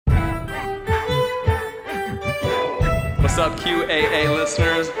What's up, QAA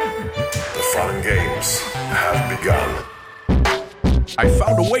listeners? The fun games have begun. I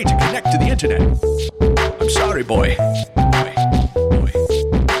found a way to connect to the internet. I'm sorry, boy.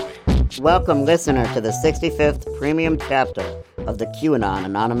 Welcome, listener, to the 65th premium chapter of the QAnon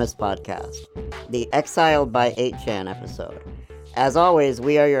Anonymous podcast, the Exiled by 8chan episode. As always,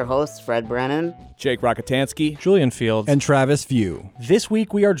 we are your hosts, Fred Brennan, Jake Rockatansky, Julian Fields, and Travis View. This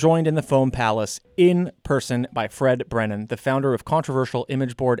week we are joined in the Foam Palace in person by Fred Brennan, the founder of controversial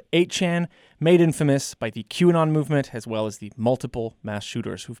image board 8chan, made infamous by the QAnon movement as well as the multiple mass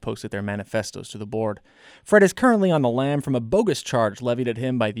shooters who've posted their manifestos to the board. Fred is currently on the lam from a bogus charge levied at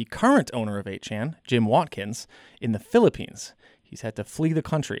him by the current owner of 8chan, Jim Watkins, in the Philippines. He's had to flee the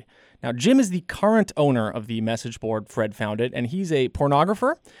country. Now, Jim is the current owner of the message board Fred founded, and he's a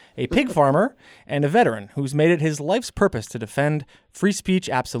pornographer, a pig farmer, and a veteran who's made it his life's purpose to defend free speech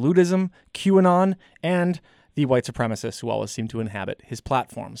absolutism, QAnon, and the white supremacists who always seem to inhabit his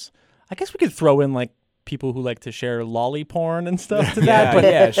platforms. I guess we could throw in, like, people who like to share lolly porn and stuff to that, but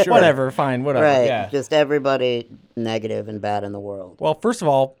yeah, sure. Whatever, fine, whatever. right? yeah. Just everybody negative and bad in the world. Well, first of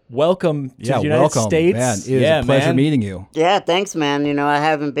all, welcome to the United welcome. States. Man, it is Yeah, a pleasure man. meeting you. Yeah, thanks, man. You know, I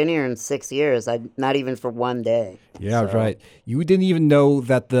haven't been here in 6 years. Not even for one day. Yeah, So- right. You didn't even know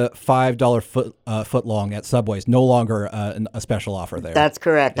that the $5 foot long at Subway is no longer a special offer there. That's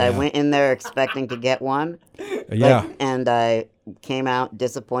correct. I went in there expecting to get one. yeah. And I came out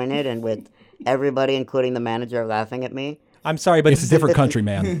disappointed and with everybody, including the manager, laughing at me. I'm sorry, but It's a different country,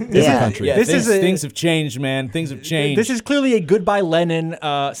 man. Different Yeah. country. Yeah, This things, is a- things have changed, man. Things have changed. This is clearly a Goodbye Lenin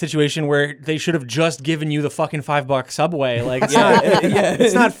situation where they should have just given you the fucking $5 Subway. Like, it's not,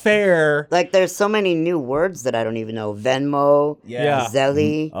 it's not fair. Like, there's so many new words that I don't even know. Venmo, Yeah.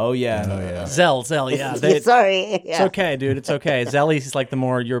 Zelly. Oh yeah. Zell, yeah. Sorry. It's okay, dude. It's okay. Zelly is like the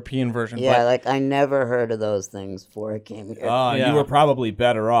more European version. Yeah, but, like I never heard of those things before I came here. Yeah. You were probably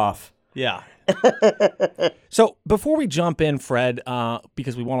better off. yeah. So before we jump in, Fred,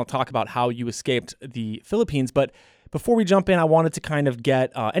 because we want to talk about how you escaped the Philippines, but before we jump in, I wanted to kind of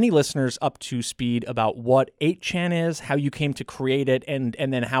get any listeners up to speed about what 8chan is, how you came to create it, and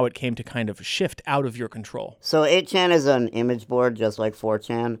then how it came to kind of shift out of your control. So 8chan is an image board just like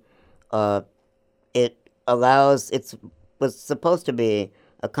 4chan. It was supposed to be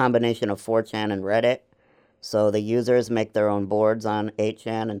a combination of 4chan and Reddit. So the users make their own boards on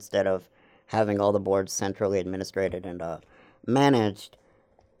 8chan instead of having all the boards centrally administrated and managed.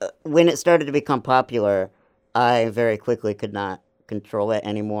 When it started to become popular, I very quickly could not control it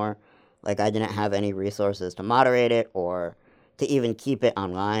anymore. Like, I didn't have any resources to moderate it or to even keep it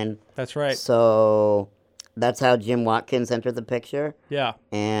online. That's right. So that's how Jim Watkins entered the picture. Yeah.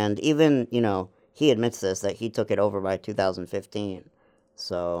 And even, he admits this, that he took it over by 2015.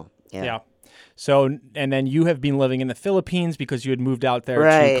 So, yeah. Yeah. So, and then you have been living in the Philippines because you had moved out there to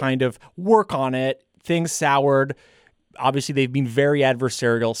Right. kind of work on it. Things soured. Obviously, they've been very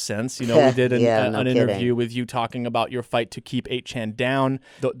adversarial since. We did Yeah, an no interview kidding. with you talking about your fight to keep 8chan down.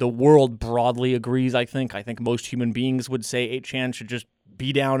 The world broadly agrees, I think. I think most human beings would say 8chan should just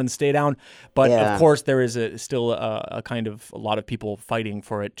be down and stay down. But Yeah. of course, there is still a kind of a lot of people fighting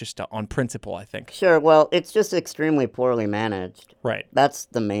for it just on principle, I think. Sure, well, it's just extremely poorly managed. Right. That's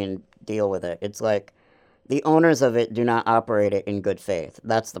the main deal with it. It's like the owners of it do not operate it in good faith.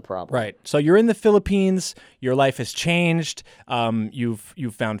 That's the problem. Right. So you're in the Philippines. Your life has changed. You've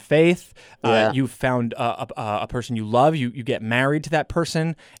found faith. Yeah. You've found a person you love. You get married to that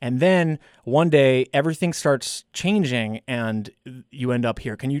person, and then one day everything starts changing, and you end up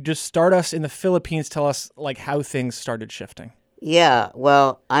here. Can you just start us in the Philippines? Tell us like how things started shifting. Yeah,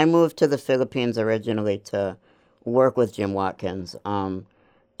 well, I moved to the Philippines originally to work with Jim Watkins.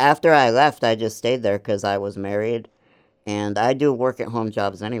 After I left, I just stayed there because I was married, and I do work-at-home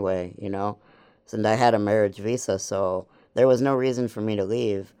jobs anyway, since I had a marriage visa, so there was no reason for me to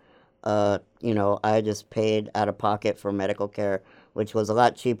leave. I just paid out of pocket for medical care, which was a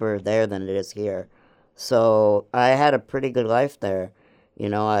lot cheaper there than it is here. So I had a pretty good life there.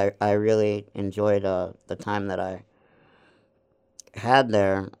 I really enjoyed the time that I had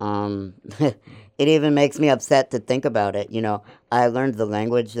there. It even makes me upset to think about it. I learned the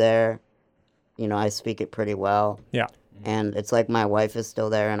language there. I speak it pretty well. Yeah. And it's like my wife is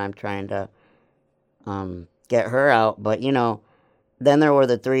still there, and I'm trying to get her out. But, then there were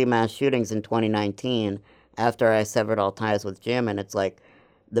the 3 mass shootings in 2019 after I severed all ties with Jim. And it's like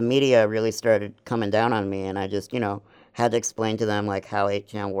the media really started coming down on me. And I just, had to explain to them, like, how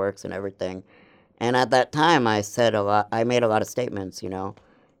 8chan works and everything. And at that time, I made a lot of statements,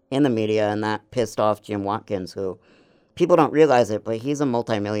 in the media. And that pissed off Jim Watkins, who people don't realize it, but he's a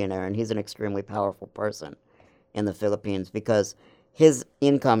multimillionaire and he's an extremely powerful person. in the Philippines because his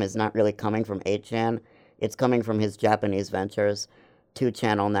income is not really coming from 8chan. It's coming from his Japanese ventures,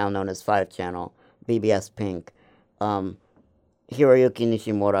 2channel, now known as 5channel, BBS Pink. Hiroyuki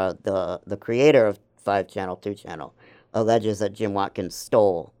Nishimura, the creator of 5channel, 2channel, alleges that Jim Watkins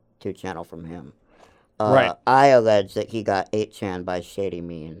stole 2channel from him. Right. I allege that he got 8chan by shady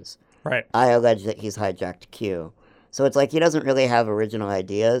means. Right. I allege that he's hijacked Q. So it's like he doesn't really have original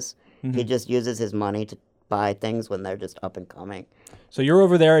ideas. He just uses his money to buy things when they're just up and coming. So you're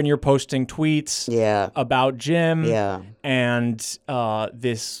over there and you're posting tweets Yeah. about Jim. Yeah. And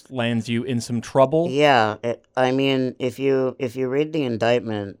this lands you in some trouble. Yeah, I mean, if you read the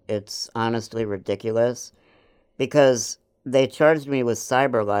indictment, it's honestly ridiculous because they charged me with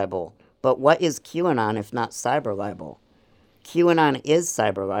cyber libel. But what is QAnon if not cyber libel? QAnon is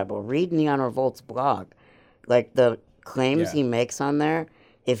cyber libel. Read Neon Revolt's blog. Like, the claims he makes on there,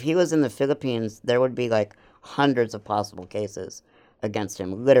 if he was in the Philippines, there would be, like, hundreds of possible cases against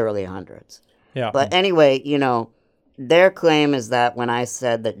him. Literally hundreds. Yeah. But anyway, you know, their claim is that when I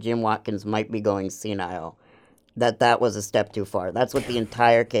said that Jim Watkins might be going senile, that was a step too far. That's what the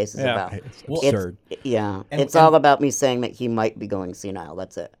entire case is about. It's absurd. It's all about me saying that he might be going senile.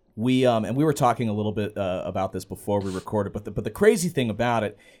 That's it. We and we were talking a little bit about this before we recorded, but the crazy thing about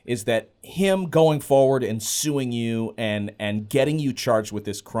it is that him going forward and suing you and getting you charged with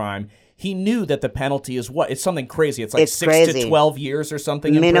this crime, he knew that the penalty is what? It's something crazy. It's like It's 6 crazy. to 12 years or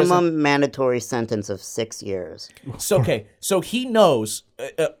something. in Minimum prison. mandatory sentence of 6 years. So okay, so he knows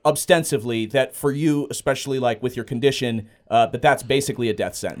ostensibly that for you, especially like with your condition, that's basically a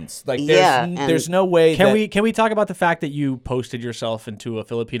death sentence. Like there's no way. Can we talk about the fact that you posted yourself into a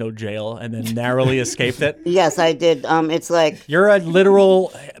Filipino jail and then narrowly escaped it? Yes, I did. It's like You're a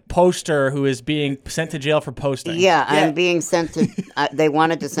literal poster who is being sent to jail for posting. I'm being sent to. They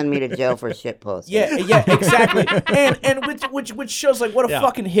wanted to send me to jail for shit posting. Yeah, exactly. and which shows like what a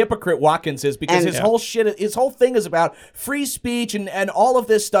fucking hypocrite Watkins is because his whole thing is about free speech and all of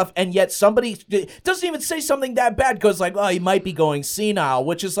this stuff, and yet somebody doesn't even say something that bad because like, oh, he might be going senile,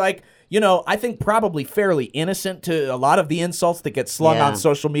 which is like, you know, I think probably fairly innocent to a lot of the insults that get slung on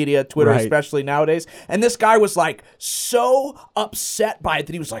social media, Twitter especially nowadays. And this guy was like so upset by it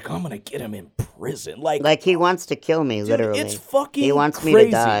that he was like, I'm gonna get him in prison. Like he wants to kill me, literally. it's fucking He wants me crazy.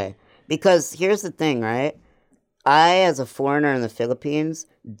 to die. Because here's the thing, right? I, as a foreigner in the Philippines,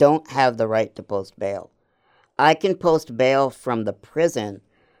 don't have the right to post bail. I can post bail from the prison,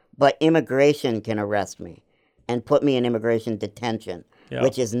 but immigration can arrest me and put me in immigration detention,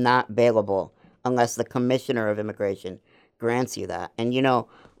 which is not bailable unless the commissioner of immigration grants you that. And, you know,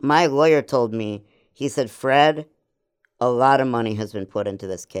 my lawyer told me, he said, Fred, a lot of money has been put into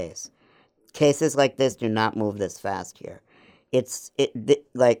this case. Cases like this do not move this fast here.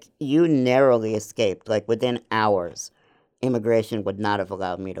 Like, you narrowly escaped, like, within hours. Immigration would not have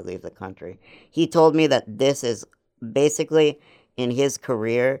allowed me to leave the country. He told me that this is basically, in his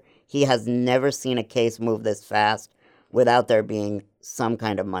career, he has never seen a case move this fast without there being some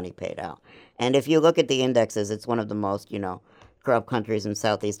kind of money paid out. And if you look at the indexes, it's one of the most, you know, corrupt countries in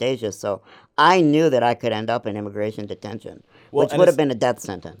Southeast Asia. So I knew that I could end up in immigration detention, which would have been a death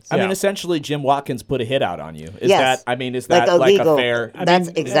sentence. I mean, essentially, Jim Watkins put a hit out on you. Is Yes. that Like illegal. a fair? That's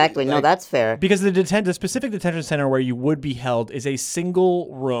exactly. No, that's fair. Because the specific detention center where you would be held is a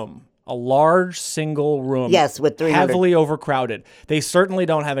single room. A large single room. Yes, with 300. Heavily overcrowded. They certainly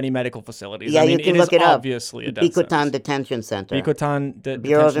don't have any medical facilities. Yeah, I mean, you can it look is it up. obviously a death Bikutan sentence. Detention Center. Bikutan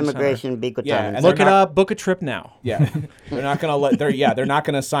Bureau of Detention Immigration, Center. Bikutan. Yeah, and Look they're it not- up. Book a trip now. Yeah, they're not gonna they're not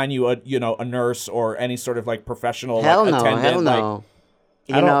gonna assign you a nurse or any sort of like professional Hell like, no, attendant. hell like- no.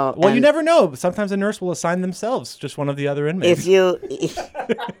 I don't- well, you and never know. Sometimes a nurse will assign themselves, just one of the other inmates. If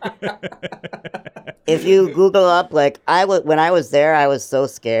you Google up, like when I was there, I was so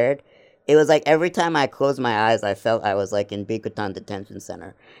scared. It was like every time I closed my eyes, I felt I was like in Bikutan Detention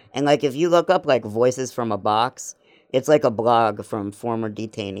Center. And like if you look up like Voices from a Box, it's like a blog from former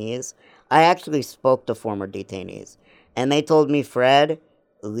detainees. I actually spoke to former detainees, and they told me, Fred,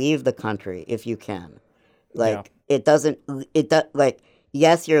 leave the country if you can. Like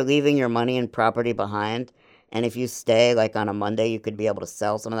yes, you're leaving your money and property behind. And if you stay, like on a Monday, you could be able to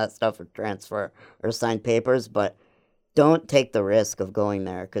sell some of that stuff or transfer or sign papers. But don't take the risk of going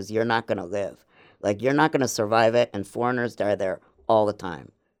there because you're not going to live. Like, you're not going to survive it. And foreigners die there all the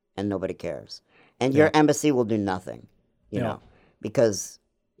time. And nobody cares. And your embassy will do nothing, you know, because,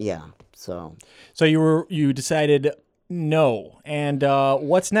 so. So you decided no. And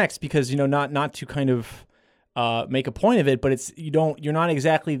what's next? Because, you know, not to kind of make a point of it, but you're not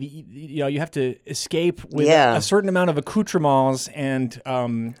exactly you have to escape with a certain amount of accoutrements and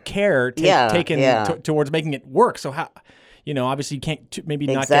care taken towards making it work. So how, obviously you can't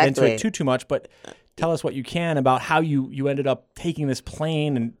not get into it too much, but tell us what you can about how you ended up taking this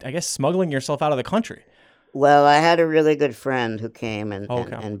plane and I guess smuggling yourself out of the country. Well, I had a really good friend who came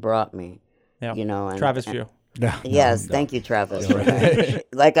and brought me. Yeah. And Travis View. Yes, thank you, Travis.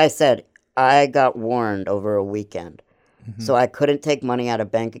 Like I said, I got warned over a weekend. So I couldn't take money out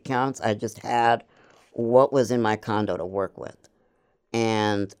of bank accounts. I just had what was in my condo to work with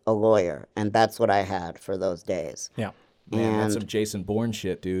and a lawyer. And that's what I had for those days. Yeah. Man, that's some Jason Bourne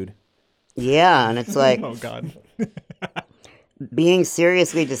shit, dude. Yeah, and it's like, oh, God. being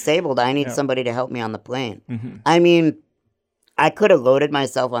seriously disabled, I need somebody to help me on the plane. I mean, I could have loaded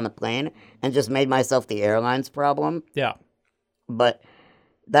myself on the plane and just made myself the airline's problem. Yeah. But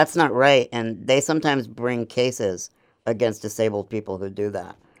that's not right, and they sometimes bring cases against disabled people who do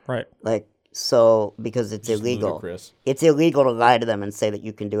that. Right. Because it's illegal. Ludicrous. It's illegal to lie to them and say that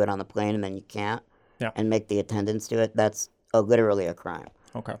you can do it on the plane and then you can't. Yeah. And make the attendants do it. That's literally a crime.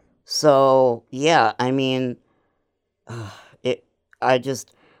 Okay. So, yeah, I mean,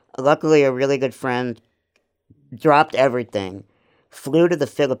 luckily a really good friend dropped everything, flew to the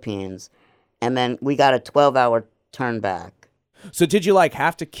Philippines, and then we got a 12-hour turn back. So did you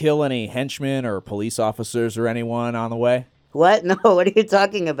have to kill any henchmen or police officers or anyone on the way? What? No, what are you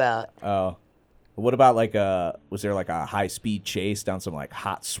talking about? Oh. What about was there a high-speed chase down some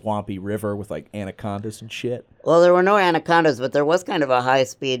hot swampy river with anacondas and shit? Well, there were no anacondas, but there was kind of a high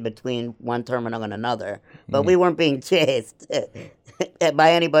speed between one terminal and another. But we weren't being chased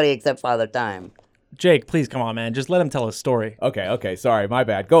by anybody except Father Time. Jake, please come on, man. Just let him tell his story. Okay. Sorry, my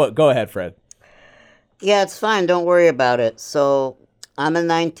bad. Go ahead, Fred. Yeah, it's fine. Don't worry about it. So on the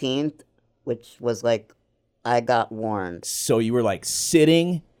 19th, which was I got warned. So you were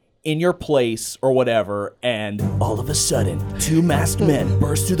sitting in your place or whatever, and all of a sudden, two masked men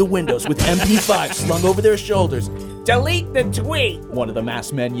burst through the windows with MP5 slung over their shoulders. "Delete the tweet!" one of the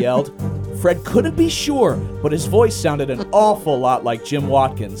masked men yelled. Fred couldn't be sure, but his voice sounded an awful lot like Jim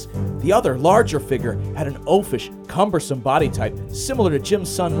Watkins. The other, larger figure had an oafish, cumbersome body type, similar to Jim's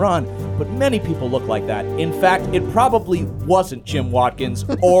son Ron, but many people look like that. In fact, it probably wasn't Jim Watkins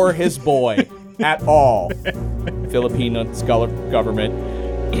or his boy at all. Philippines government.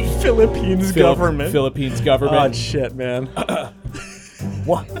 Philippines government. Oh, shit, man.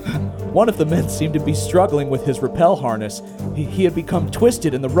 One of the men seemed to be struggling with his rappel harness. He had become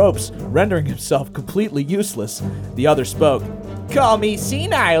twisted in the ropes, rendering himself completely useless. The other spoke. "Call me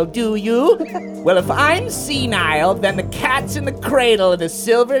senile, do you? Well, if I'm senile, then the cat's in the cradle and the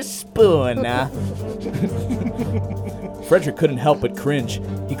silver spoon." Frederick couldn't help but cringe.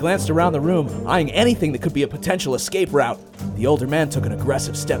 He glanced around the room, eyeing anything that could be a potential escape route. The older man took an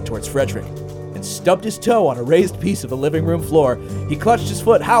aggressive step towards Frederick and stubbed his toe on a raised piece of the living room floor. He clutched his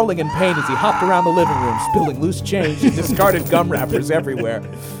foot, howling in pain as he hopped around the living room, spilling loose change and discarded gum wrappers everywhere.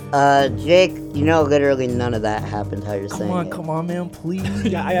 Jake, literally none of that happened how you're saying it. Come on, man, please.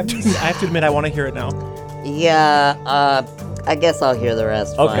 Yeah, I have to admit, I want to hear it now. Yeah, I guess I'll hear the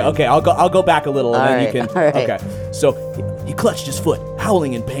rest. Okay, I'll go back a little and then you can. All right. Okay, so he clutched his foot,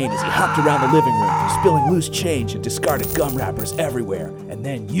 howling in pain as he hopped around the living room, spilling loose change and discarded gum wrappers everywhere. And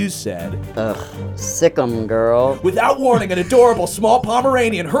then you said, "Ugh, sick 'em, girl." Without warning, an adorable small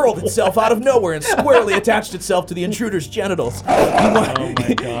Pomeranian hurled itself out of nowhere and squarely attached itself to the intruder's genitals.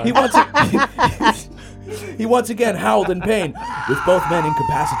 He once again howled in pain. With both men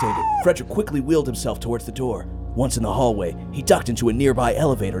incapacitated, Frederick quickly wheeled himself towards the door. Once in the hallway, he ducked into a nearby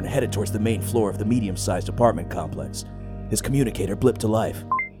elevator and headed towards the main floor of the medium-sized apartment complex. His communicator blipped to life.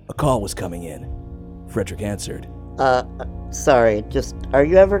 A call was coming in. Frederick answered. Sorry, are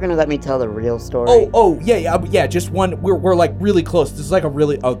you ever gonna let me tell the real story? Yeah, just one. We're really close. This is a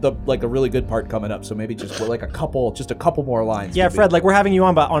really good part coming up. So maybe just a couple more lines. Yeah, Fred, we're having you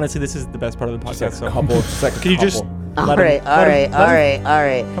on, but honestly, this is the best part of the podcast. Can you just All right.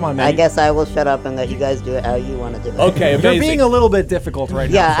 Come on, man. I guess I will shut up and let you guys do it how you want to do it. Okay, amazing. You're being a little bit difficult right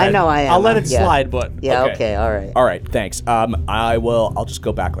now. Yeah, Fred. I know I am. I'll let it slide, but yeah, okay, all right. All right, thanks. I'll just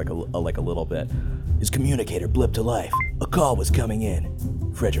go back a little bit. His communicator blipped to life. A call was coming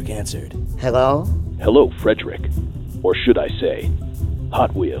in. Frederick answered. Hello? Hello, Frederick. Or should I say,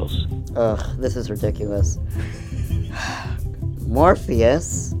 Hot Wheels. Ugh, this is ridiculous.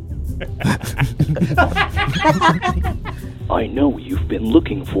 Morpheus? I know you've been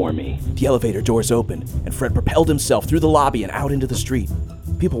looking for me. The elevator doors opened, and Fred propelled himself through the lobby and out into the street.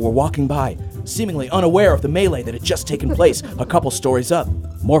 People were walking by, seemingly unaware of the melee that had just taken place a couple stories up.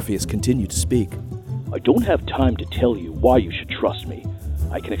 Morpheus continued to speak. I don't have time to tell you why you should trust me.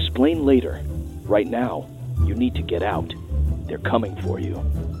 I can explain later. Right now, you need to get out. They're coming for you.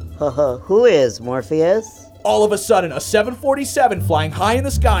 Who is Morpheus? All of a sudden, a 747 flying high in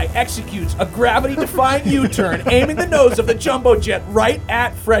the sky executes a gravity-defying U-turn, aiming the nose of the jumbo jet right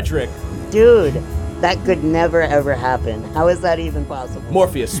at Frederick. Dude, that could never ever happen. How is that even possible?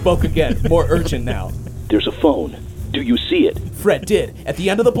 Morpheus spoke again, more urgent now. There's a phone. Do you see it? Fred did. At the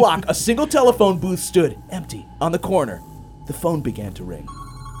end of the block, a single telephone booth stood, empty, on the corner. The phone began to ring.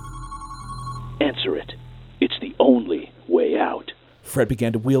 Answer it. It's the only way out. Fred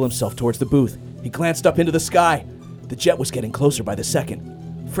began to wheel himself towards the booth. He glanced up into the sky. The jet was getting closer by the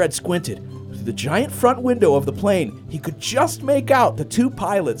second. Fred squinted. Through the giant front window of the plane, he could just make out the two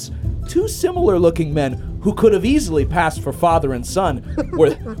pilots, two similar-looking men who could have easily passed for father and son.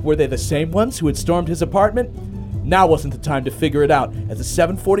 Were they the same ones who had stormed his apartment? Now wasn't the time to figure it out, as the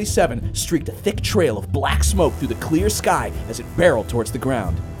 747 streaked a thick trail of black smoke through the clear sky as it barreled towards the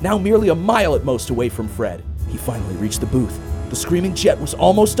ground. Now merely a mile at most away from Fred. He finally reached the booth. The screaming jet was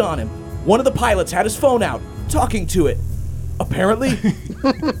almost on him. One of the pilots had his phone out, talking to it. Apparently,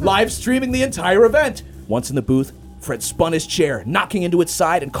 live streaming the entire event. Once in the booth, Fred spun his chair, knocking into its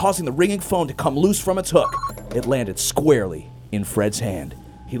side and causing the ringing phone to come loose from its hook. It landed squarely in Fred's hand.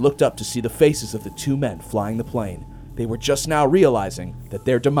 He looked up to see the faces of the two men flying the plane. They were just now realizing that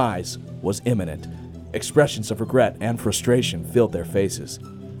their demise was imminent. Expressions of regret and frustration filled their faces.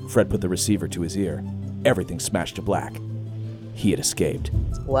 Fred put the receiver to his ear. Everything smashed to black. He had escaped.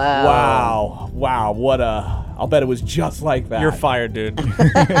 Wow. Wow, what a... I'll bet it was just like that. You're fired, dude.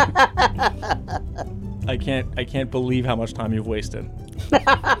 I can't believe how much time you've wasted.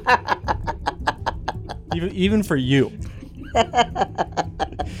 even for you.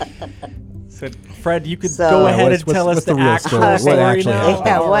 Said, Fred, you could go ahead and tell us the actual story now.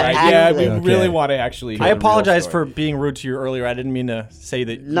 Yeah, what actually? Yeah, we really want to actually hear I apologize for being rude to you earlier. I didn't mean to say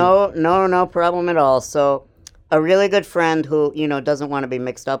that. No problem at all. So, a really good friend who, doesn't want to be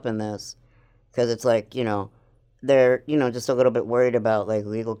mixed up in this, because it's like, they're, just a little bit worried about, like,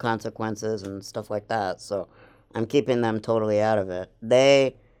 legal consequences and stuff like that. So, I'm keeping them totally out of it.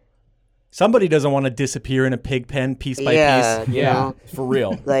 Somebody doesn't want to disappear in a pig pen piece by piece. Yeah, for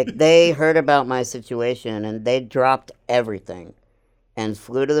real. Like, they heard about my situation, and they dropped everything and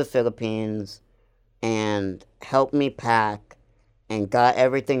flew to the Philippines and helped me pack and got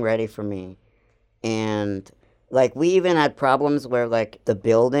everything ready for me. And, like, we even had problems where, like, the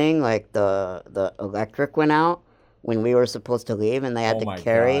building, like, the electric went out when we were supposed to leave, and they had to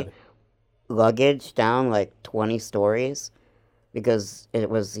carry luggage down, like, 20 stories because it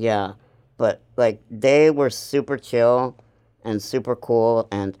was, But, like, they were super chill and super cool,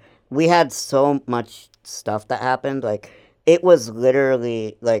 and we had so much stuff that happened. Like, it was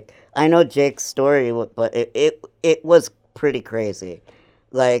literally, like, I know Jake's story, but it was pretty crazy.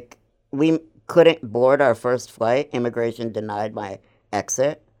 Like, we couldn't board our first flight. Immigration denied my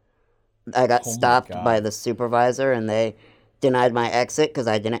exit. I got stopped by the supervisor, and they denied my exit because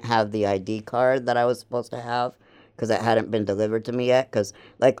I didn't have the ID card that I was supposed to have, because it hadn't been delivered to me yet, because,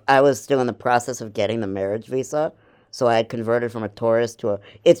 like, I was still in the process of getting the marriage visa, so I had converted from a tourist to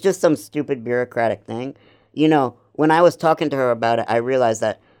it's just some stupid bureaucratic thing. When I was talking to her about it, I realized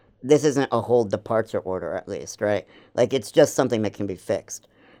that this isn't a whole departure order, at least, right? Like, it's just something that can be fixed.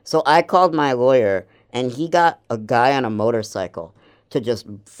 So I called my lawyer, and he got a guy on a motorcycle to just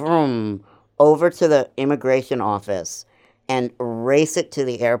vroom over to the immigration office and race it to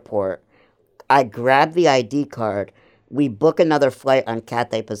the airport. I grabbed the ID card. We book another flight on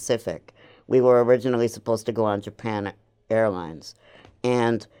Cathay Pacific. We were originally supposed to go on Japan Airlines.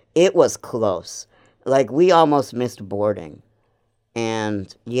 And it was close. Like, we almost missed boarding.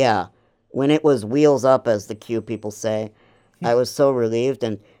 And, when it was wheels up, as the Q people say, I was so relieved.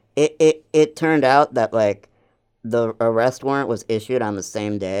 And it turned out that, like, the arrest warrant was issued on the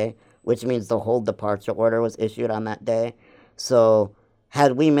same day, which means the whole departure order was issued on that day. So...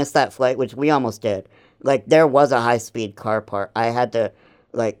 had we missed that flight, which we almost did, like, there was a high-speed car part. I had to,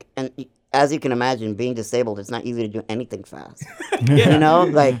 like, and as you can imagine, being disabled, it's not easy to do anything fast.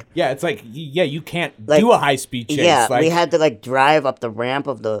 Like... Yeah, it's like, you can't do a high-speed chase. Yeah, like... we had to, like, drive up the ramp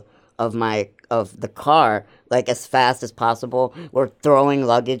of the car, like, as fast as possible. We're throwing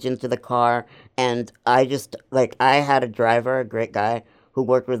luggage into the car, and I just, like, I had a driver, a great guy, who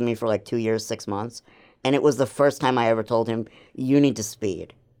worked with me for, like, 2 years, 6 months. And it was the first time I ever told him, you need to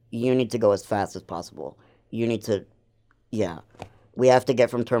speed. You need to go as fast as possible. You need to, we have to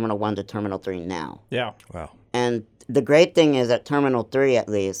get from Terminal 1 to Terminal 3 now. Yeah. Wow. And the great thing is, at Terminal 3, at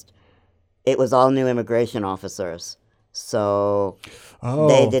least, it was all new immigration officers. So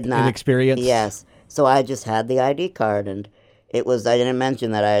they did not... inexperienced? Yes. So I just had the ID card, and I didn't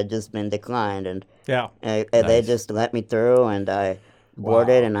mention that I had just been declined, and they just let me through, and I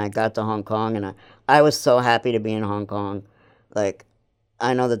boarded, and I got to Hong Kong, and I was so happy to be in Hong Kong. Like,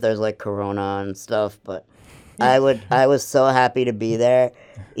 I know that there's like Corona and stuff, but I was so happy to be there.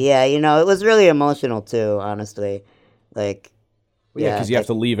 Yeah, you know, it was really emotional too, honestly. Like, yeah, because you have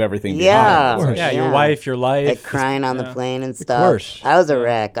to leave everything behind. Yeah, your wife, your life. Like crying on the plane and stuff. Of course. I was a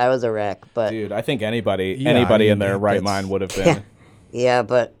wreck, but dude, I think anybody in their right mind would have been. Yeah,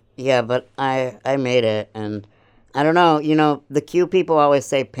 but I made it, and I don't know, you know, the Q people always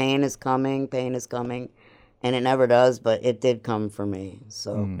say pain is coming, and it never does, but it did come for me.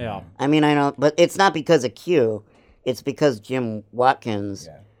 So I mean, I know, but it's not because of Q, it's because Jim Watkins,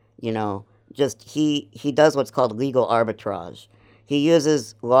 you know, just he does what's called legal arbitrage. He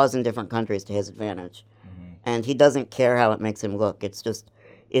uses laws in different countries to his advantage, and he doesn't care how it makes him look. It's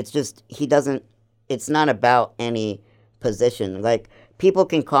not about any position. Like, people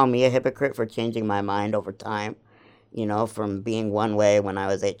can call me a hypocrite for changing my mind over time, you know, from being one way when I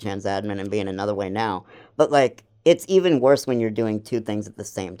was 8chan's admin and being another way now. But, like, it's even worse when you're doing two things at the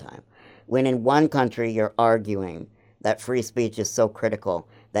same time. When in one country you're arguing that free speech is so critical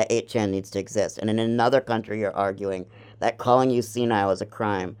that 8chan needs to exist, and in another country you're arguing that calling you senile is a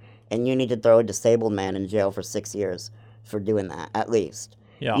crime, and you need to throw a disabled man in jail for 6 years for doing that, at least.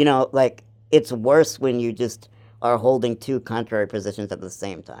 Yeah. You know, like, it's worse when you just are holding two contrary positions at the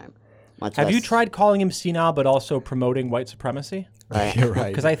same time. Have you tried calling him senile but also promoting white supremacy? Right. You're right.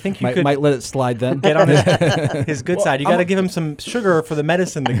 Because I think you might let it slide then. Get on his good side. You got to give him some sugar for the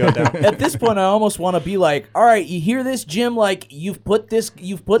medicine to go down. At this point, I almost want to be like, all right, you hear this, Jim? Like, you've put this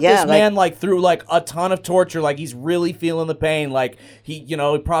man like through like a ton of torture. Like, he's really feeling the pain. Like, he, you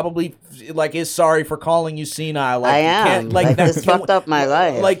know, probably like is sorry for calling you senile. Like, I am. Like this fucked up my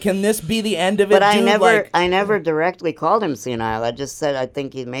life. Like, can this be the end of it? But dude? I never directly called him senile. I just said I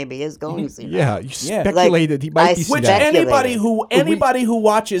think he maybe is going senile. Yeah, you speculated he might be senile. Which anybody who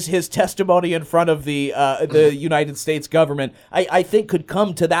watches his testimony in front of the United States government, I think could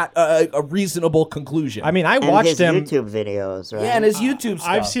come to that a reasonable conclusion. I mean, I watched him YouTube videos, right? Yeah, and his YouTube stuff.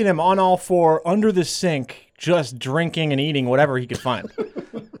 I've seen him on all four under the sink, just drinking and eating whatever he could find.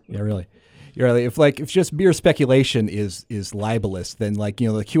 Yeah, really. You're right. If just mere speculation is libelous, then like, you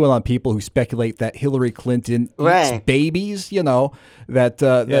know, the QAnon people who speculate that Hillary Clinton eats babies, you know, that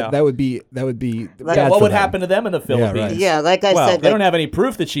would be like, bad what for would them. happen to them in the Philippines? Yeah, right. Yeah, like I said, they don't have any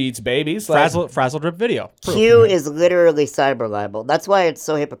proof that she eats babies. Like, Frazzle drip video. Proof. Q is literally cyber libel. That's why it's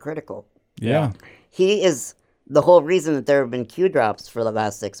so hypocritical. Yeah. He is the whole reason that there have been Q drops for the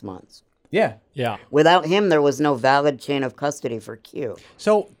last 6 months. Yeah. Without him, there was no valid chain of custody for Q.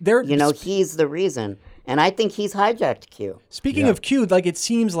 So he's the reason, and I think he's hijacked Q. Speaking of Q, like, it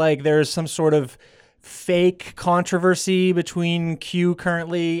seems like there's some sort of fake controversy between Q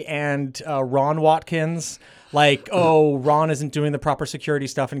currently and Ron Watkins. Like, oh, Ron isn't doing the proper security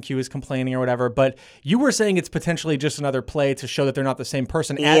stuff and Q is complaining or whatever. But you were saying it's potentially just another play to show that they're not the same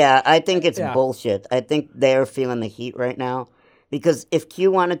person. I think it's bullshit. I think they're feeling the heat right now. Because if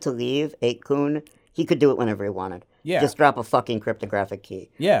Q wanted to leave 8kun, he could do it whenever he wanted. Yeah. Just drop a fucking cryptographic key.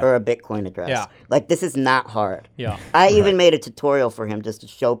 Yeah. Or a Bitcoin address. Yeah. Like, this is not hard. Yeah. I even made a tutorial for him just to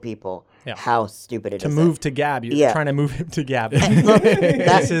show people how stupid it is. To move to Gab. You're trying to move him to Gab.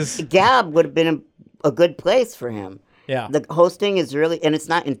 Gab would have been a good place for him. Yeah. The hosting is really, and it's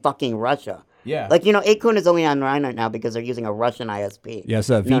not in fucking Russia. Yeah. Like, you know, 8kun is only online right now because they're using a Russian ISP. Yeah,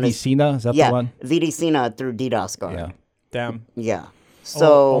 so VDCina, is that the one? Yeah, VDCina through DDoS guard. Yeah. Damn. Yeah.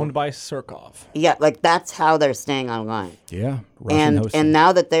 So owned by Surkov. Yeah, like that's how they're staying online. Yeah. Russian hosting. And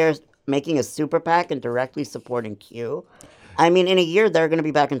now that they're making a super PAC and directly supporting Q, I mean, in a year they're going to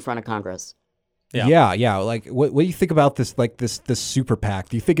be back in front of Congress. Yeah. Like, what do you think about this? Like this super PAC?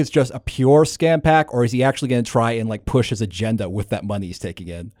 Do you think it's just a pure scam PAC, or is he actually going to try and like push his agenda with that money he's taking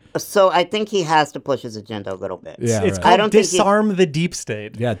in? So I think he has to push his agenda a little bit. Yeah, it's called disarm the deep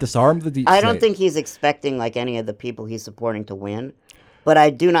state. Yeah, disarm the deep state. I don't think he's expecting like any of the people he's supporting to win. But I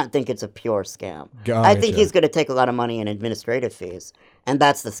do not think it's a pure scam. I think he's going to take a lot of money in administrative fees, and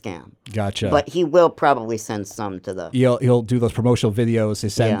that's the scam. Gotcha. But he will probably send some to the... He'll do those promotional videos. They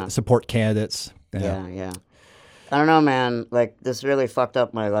send support candidates. Yeah. I don't know, man. Like, this really fucked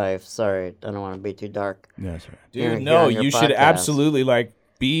up my life. Sorry, I don't want to be too dark. Yeah, that's right. Dude, no, you should absolutely, like,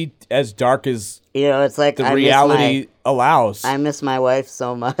 be as dark as it's like the reality allows. I miss my wife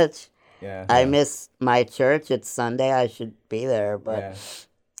so much. Yeah. I miss my church. It's Sunday. I should be there. But,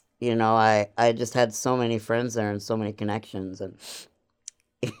 you know, I just had so many friends there and so many connections. And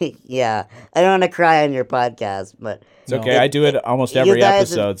Yeah, I don't want to cry on your podcast, but it's okay. I do it almost every you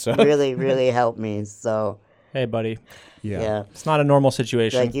guys episode. So really, really helped me. So hey, buddy. Yeah, it's not a normal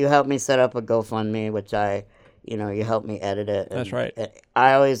situation. Like you helped me set up a GoFundMe, which you helped me edit it. That's right.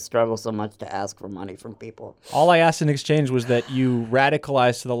 I always struggle so much to ask for money from people. All I asked in exchange was that you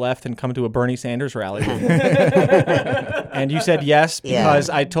radicalize to the left and come to a Bernie Sanders rally. And you said yes because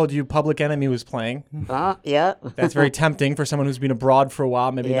I told you Public Enemy was playing. Yeah. That's very tempting for someone who's been abroad for a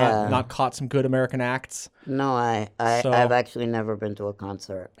while, maybe not caught some good American acts. No, I've actually never been to a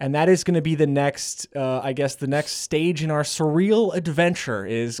concert. And that is going to be the next, the next stage in our surreal adventure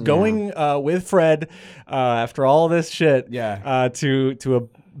is going with Fred after all this shit to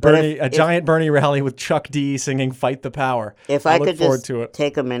a giant Bernie rally with Chuck D singing "Fight the Power." If I could just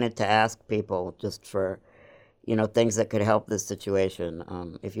take a minute to ask people just for, things that could help this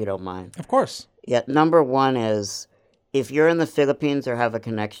situation, if you don't mind. Of course. Yeah. Number one is, if you're in the Philippines or have a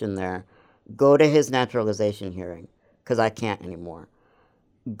connection there, go to his naturalization hearing, because I can't anymore.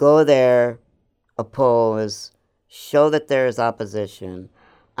 Go there, oppose, show that there is opposition.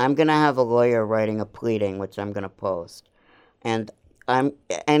 I'm going to have a lawyer writing a pleading, which I'm going to post. And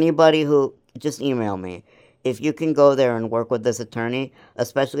anybody who, just email me. If you can go there and work with this attorney,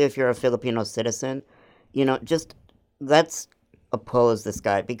 especially if you're a Filipino citizen, just let's oppose this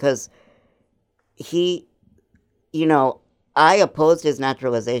guy, because he, I opposed his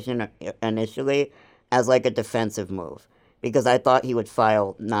naturalization initially as like a defensive move because I thought he would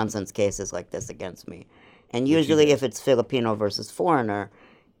file nonsense cases like this against me. And usually if it's Filipino versus foreigner,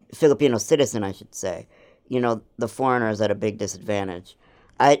 Filipino citizen, I should say, the foreigner is at a big disadvantage.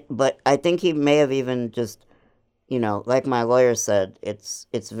 But I think he may have even just, like my lawyer said,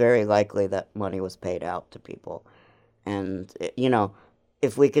 it's very likely that money was paid out to people. And,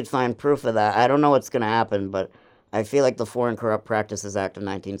 if we could find proof of that, I don't know what's going to happen, but I feel like the Foreign Corrupt Practices Act of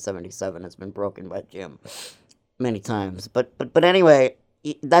 1977 has been broken by Jim many times. But anyway,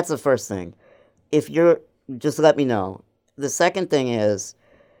 that's the first thing. If you're, just let me know. The second thing is,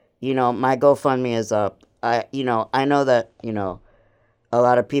 my GoFundMe is up. I know that, a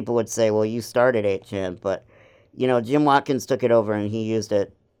lot of people would say, well, you started 8chan, but, Jim Watkins took it over and he used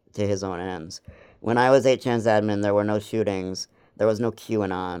it to his own ends. When I was 8chan's admin, there were no shootings. There was no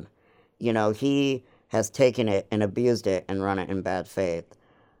QAnon. He has taken it and abused it and run it in bad faith.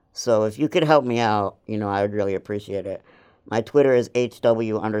 So if you could help me out, I would really appreciate it. My Twitter is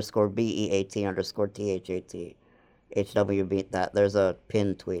HW_BEAT_THAT. HW beat that. There's a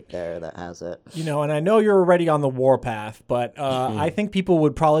pinned tweet there that has it. And I know you're already on the warpath, but I think people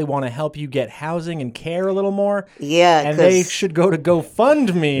would probably want to help you get housing and care a little more. Yeah. And they should go to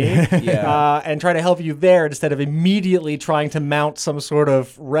GoFundMe and try to help you there instead of immediately trying to mount some sort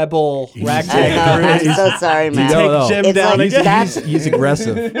of rebel ragtag group. I'm so sorry, man. Take Jim down again. He's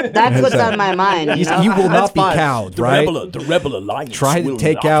aggressive. That's what's on my mind. He will not be cowed, right? The Rebel Alliance. Try to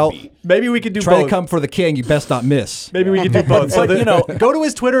take out. Maybe we could do Try both. to come for the king. You best not miss. Maybe we could do both. So go to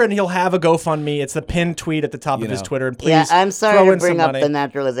his Twitter and he'll have a GoFundMe. It's the pinned tweet at the top of his Twitter. And please, I'm sorry to bring up the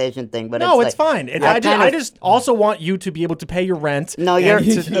naturalization thing, but it's fine. I just also want you to be able to pay your rent. No, you're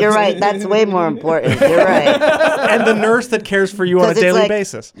right. That's way more important. You're right. And the nurse that cares for you on a daily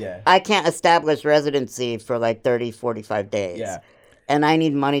basis. Yeah. I can't establish residency for like 30, 45 days. Yeah. And I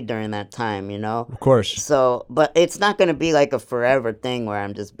need money during that time, Of course. So, but it's not going to be like a forever thing where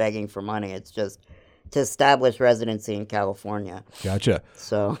I'm just begging for money. It's just to establish residency in California. Gotcha.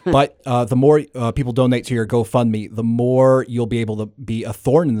 So, but the more people donate to your GoFundMe, the more you'll be able to be a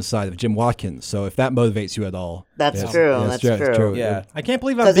thorn in the side of Jim Watkins. So if that motivates you at all. That's true. That's true. Yeah. I can't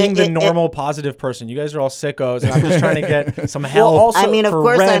believe I'm being the normal positive person. You guys are all sickos, and I'm just trying to get some help. Well, of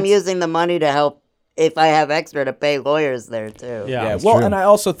course, rent. I'm using the money to help if I have extra to pay lawyers there too. Yeah. Well, true. And I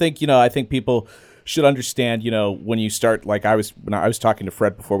also think, I think people should understand, when you start, like when I was talking to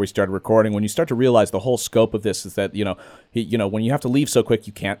Fred before we started recording, when you start to realize the whole scope of this is that, when you have to leave so quick,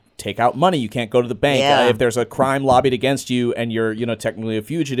 you can't take out money, you can't go to the bank. Yeah. If there's a crime lobbied against you and you're, technically a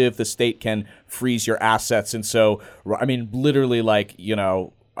fugitive, the state can freeze your assets. And so, I mean, literally, like,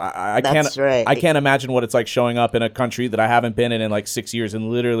 I can't imagine what it's like showing up in a country that I haven't been in like 6 years and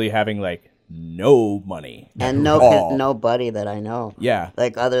literally having like no money and nobody that I know. Yeah,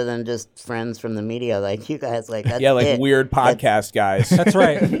 like other than just friends from the media, like you guys. Like that's weird podcast guys. That's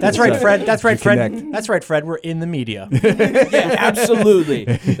right. That's right, Fred. That's right, Fred. That's right, Fred. We're in the media. Yeah, absolutely.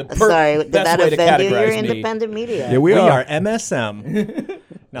 Sorry, did that offend you? You're independent media. Yeah, we are MSM.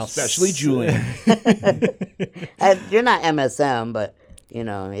 Now, especially Julian. You're not MSM, but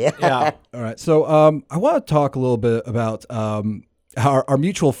yeah. All right. So I want to talk a little bit about our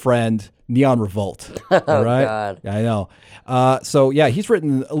mutual friend Neon Revolt. All right. God. I know. So yeah, he's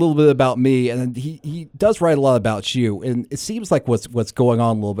written a little bit about me, and he does write a lot about you. And it seems like what's going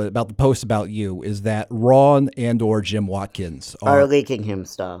on a little bit about the post about you is that Ron and or Jim Watkins are leaking him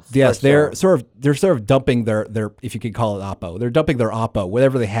stuff. Yes, they're sort of dumping their if you could call it oppo. They're dumping their oppo,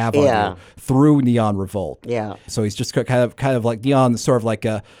 whatever they have on you, through Neon Revolt. Yeah. So he's just kind of like Neon, sort of like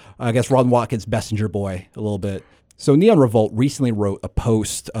I guess Ron Watkins' messenger boy a little bit. So Neon Revolt recently wrote a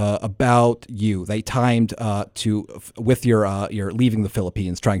post about you. They timed with your leaving the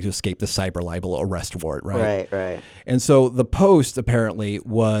Philippines, trying to escape the cyber libel arrest warrant, right? Right. And so the post apparently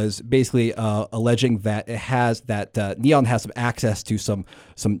was basically alleging that Neon has some access to some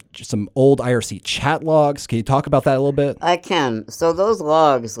old IRC chat logs. Can you talk about that a little bit? I can. So those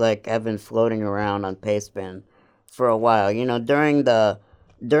logs have been floating around on Pastebin for a while. During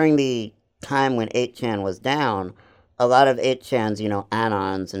the time when 8chan was down, a lot of 8chan's,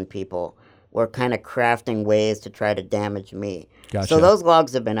 anons and people were kind of crafting ways to try to damage me. Gotcha. So those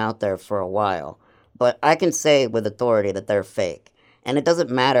logs have been out there for a while. But I can say with authority that they're fake. And it doesn't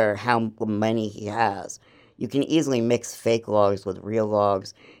matter how many he has. You can easily mix fake logs with real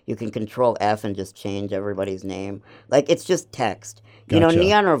logs. You can Control F and just change everybody's name. It's just text. Gotcha.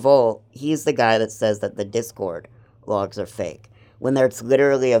 Neon Revolt, he's the guy that says that the Discord logs are fake, when there's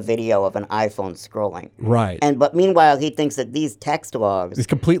literally a video of an iPhone scrolling. Right. But meanwhile, he thinks that these text logs... These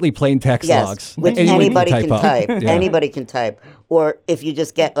completely plain text logs. Which anybody can type. Yeah. Anybody can type. Or if you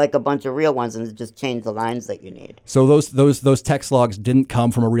just get a bunch of real ones and just change the lines that you need. So those text logs didn't come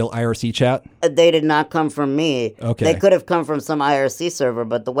from a real IRC chat? They did not come from me. Okay. They could have come from some IRC server,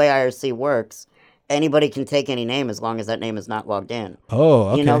 but the way IRC works, anybody can take any name as long as that name is not logged in.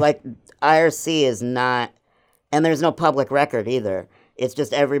 Oh, okay. IRC is not... And there's no public record either. It's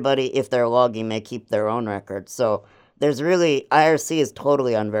just everybody, if they're logging, may keep their own record. So there's really, IRC is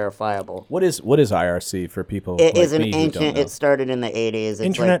totally unverifiable. What is IRC for people It is an me who don't ancient, know? it started in the 80s. It's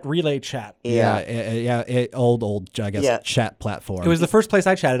Internet relay chat. Old, I guess, chat platform. It was the first place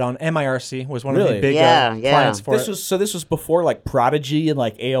I chatted on. MIRC was one of the big clients for it. This was before Prodigy and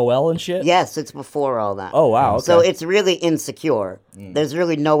AOL and shit? Yes, it's before all that. Oh, wow. Okay. So it's really insecure. There's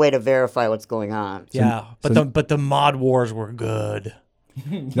really no way to verify what's going on. Yeah, but the mod wars were good.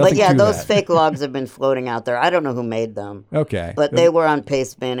 But yeah, those fake logs have been floating out there. I don't know who made them. Okay. But they were on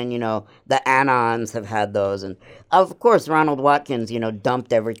Pastebin, and, the Anons have had those. And, of course, Ronald Watkins,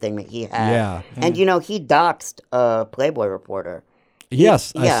 dumped everything that he had. Yeah. And, he doxed a Playboy reporter.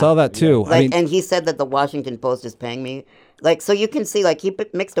 Yes, I saw that too. Yeah. And he said that the Washington Post is paying me. So you can see, he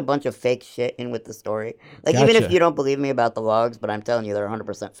mixed a bunch of fake shit in with the story. Even if you don't believe me about the logs, but I'm telling you, they're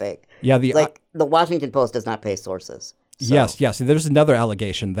 100% fake. Yeah, the Washington Post does not pay sources. So. Yes. There's another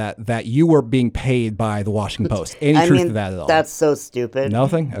allegation that you were being paid by the Washington Post. Any truth to that at all? That's so stupid.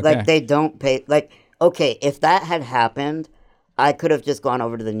 Nothing? Okay. They don't pay. Okay, if that had happened, I could have just gone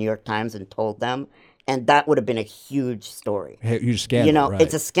over to the New York Times and told them, and that would have been a huge story. Huge scandal. Right.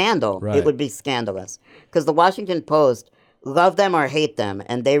 It's a scandal. Right. It would be scandalous. Because the Washington Post, love them or hate them,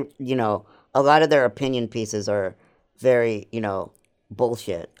 and they, a lot of their opinion pieces are very,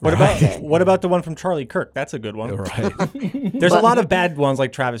 bullshit. What about the one from Charlie Kirk? That's a good one. Right. There's a lot of bad ones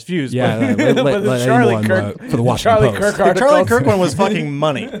like Travis Fuse. Yeah, but let Charlie Kirk for the Washington Post. The Charlie Kirk one was fucking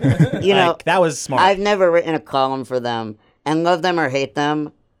money. That was smart. I've never written a column for them, and love them or hate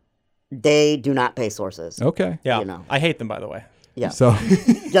them, they do not pay sources. Okay. Yeah. I hate them, by the way. Yeah. So,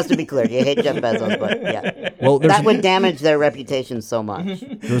 just to be clear, you hate Jeff Bezos, but yeah. Well, that would damage their reputation so much.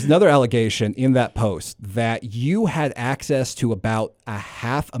 There was another allegation in that post that you had access to about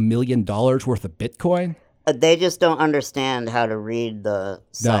 $500,000 worth of Bitcoin. They just don't understand how to read the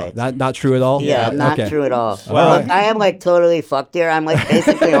site. No, not true at all? Yeah, not true at all. Well, look, I am totally fucked here. I'm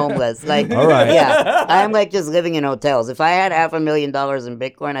basically homeless. All right. Yeah, I am just living in hotels. If I had $500,000 in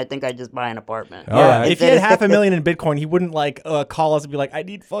Bitcoin, I think I'd just buy an apartment. All right. If he had $500,000 in Bitcoin, he wouldn't call us and be like, "I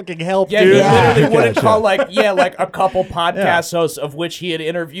need fucking help, dude." He literally wouldn't call a couple podcast hosts of which he had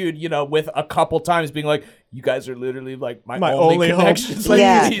interviewed, with a couple times, being like, "You guys are literally my only connections."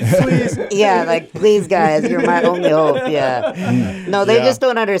 Please. Yeah, please, guys, you're my only hope. Yeah. No, they just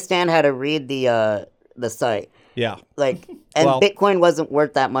don't understand how to read the site. Yeah. Bitcoin wasn't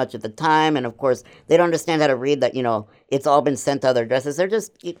worth that much at the time, and of course, they don't understand how to read that, it's all been sent to other addresses. They're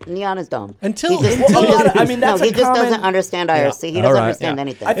just Neon is dumb. I mean, that's he just doesn't understand IRC. He doesn't understand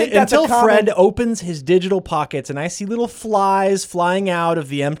anything. I think until Fred opens his digital pockets and I see little flies flying out of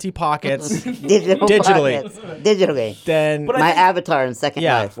the empty pockets digitally. Then my avatar in Second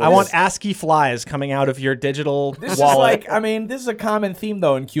Life. I want ASCII flies coming out of your digital wallet. This is a common theme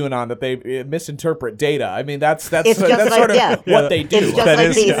though in QAnon that they misinterpret data. I mean, that's sort of what they do. It's just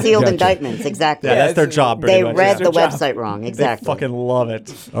like these sealed indictments. Exactly. Yeah, that's their job. They read the website wrong. Exactly. They fucking love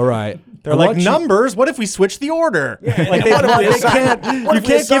it. All right. They're like, numbers? What if we switch the order? You can't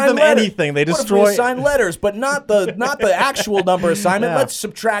give them anything. They destroy. What if we assign letters, but not the actual number assignment? Let's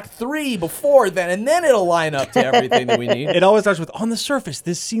subtract 3 before then, and then it'll line up to everything that we need. It always starts with, on the surface,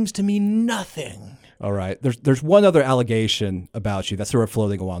 this seems to mean nothing. All right. There's one other allegation about you that's sort of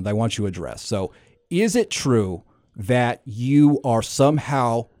floating along that I want you to address. So, is it true that you are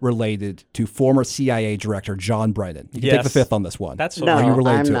somehow related to former CIA director John Brennan? You can take the fifth on this one. Are you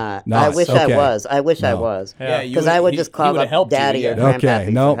related to not. I wish I was. I was. Because I would just call up Daddy or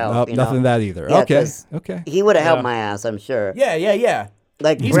Grandpappy for help. Nothing of that either. Yeah, okay. He would have helped my ass, I'm sure. Yeah.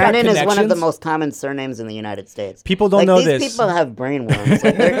 Like, Brennan is one of the most common surnames in the United States. People don't know these this. People have brainworms.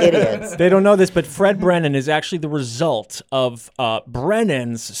 Like, they're idiots. They don't know this, but Fred Brennan is actually the result of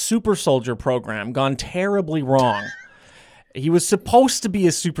Brennan's super soldier program gone terribly wrong. He was supposed to be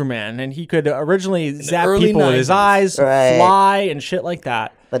a Superman, and he could originally zap people with his eyes, fly, and shit like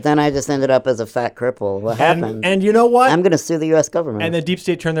that. But then I just ended up as a fat cripple. What happened? And you know what? I'm going to sue the U.S. government. And the deep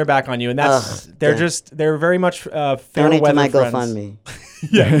state turned their back on you, and they're very much fair Donate weather to my friends. GoFundMe.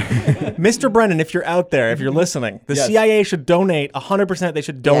 Mr. Brennan, if you're out there, if you're listening, the CIA should donate 100%. They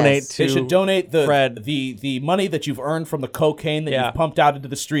should donate to. They should donate Fred. the money that you've earned from the cocaine that you've pumped out into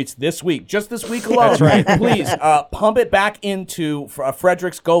the streets this week, just this week alone. That's right. Please pump it back into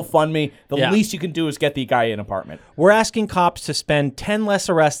Frederick's GoFundMe. The least you can do is get the guy an apartment. We're asking cops to spend 10 less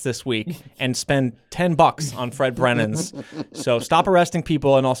arrests this week and spend $10 on Fred Brennan's. So stop arresting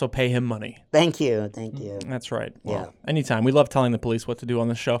people and also pay him money. Thank you. That's right. Well, anytime. We love telling the police what to do on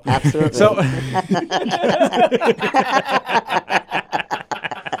this show. Absolutely. So,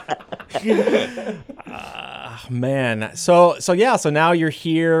 man. So now you're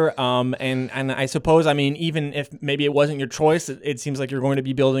here, and I suppose, I mean, even if maybe it wasn't your choice, it seems like you're going to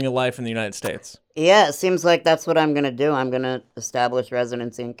be building a life in the United States. Yeah, it seems like that's what I'm going to do. I'm going to establish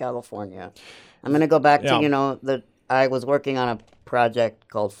residency in California. I'm going to go back to, I was working on a project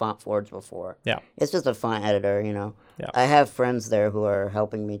called Font Forge before. Yeah. It's just a font editor, Yeah. I have friends there who are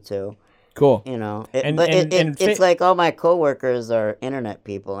helping me too. Cool. It's like all my coworkers are internet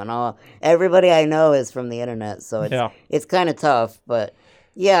people, and everybody I know is from the internet, so it's kind of tough. But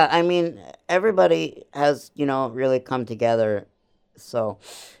yeah, I mean, everybody has really come together. So,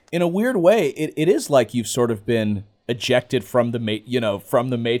 in a weird way, it is like you've sort of been ejected from the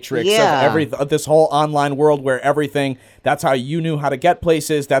matrix of this whole online world where everything, that's how you knew how to get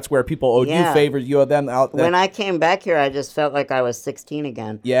places, that's where people owed you favors, you owe them out there. When I came back here, I just felt like I was 16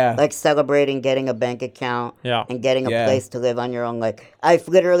 again. Yeah. Like celebrating getting a bank account and getting a place to live on your own. Like, I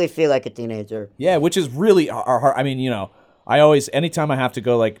literally feel like a teenager. Yeah, which is really hard. I mean, I always, anytime I have to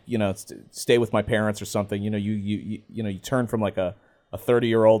go, stay with my parents or something, you turn from like a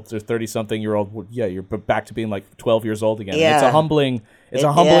 30-year-old to 30-something-year-old, you're back to being like 12 years old again. Yeah. It's a humbling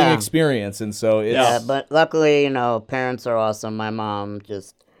experience, and so it's... Yeah, but luckily, parents are awesome. My mom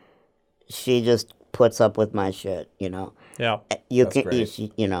she just puts up with my shit, Yeah.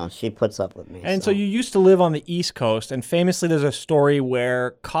 She puts up with me. And so you used to live on the East Coast, and famously there's a story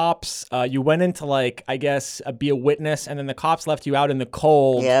where cops, you went in to be a witness, and then the cops left you out in the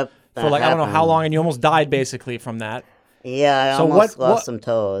cold for I don't know how long, and you almost died basically from that. Yeah, I almost lost some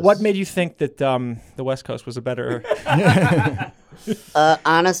toes. What made you think that the West Coast was a better...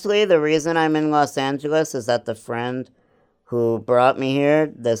 Honestly, the reason I'm in Los Angeles is that the friend who brought me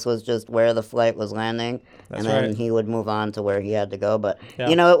here, this was just where the flight was landing. That's and then right. he would move on to where he had to go. But,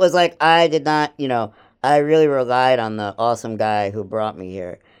 it was like I did not, I really relied on the awesome guy who brought me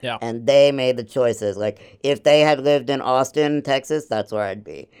here. Yeah. And they made the choices. Like, if they had lived in Austin, Texas, that's where I'd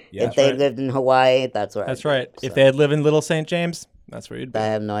be. Yeah, if they lived in Hawaii, that's where I'd be. That's right. So. If they had lived in Little St. James, that's where you'd be. I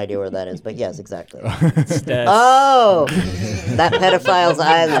have no idea where that is, but yes, exactly. Instead. Oh! That pedophile's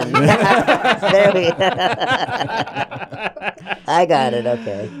island. There we I got it,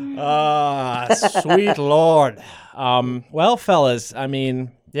 okay. Sweet Lord. Well, fellas, I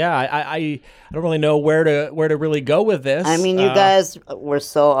mean... Yeah, I don't really know where to really go with this. I mean, you guys were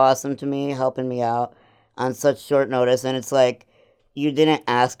so awesome to me, helping me out on such short notice, and it's like you didn't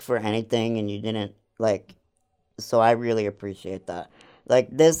ask for anything, and you didn't so I really appreciate that. Like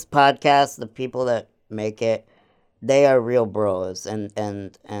this podcast, the people that make it, they are real bros, and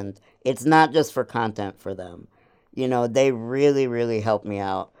it's not just for content for them. You know, they really, really helped me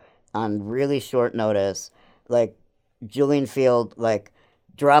out on really short notice. Like, Julian Field, like,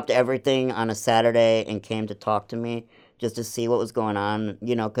 dropped everything on a Saturday and came to talk to me just to see what was going on,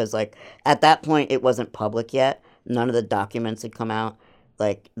 you know, because, like, at that point, it wasn't public yet. None of the documents had come out.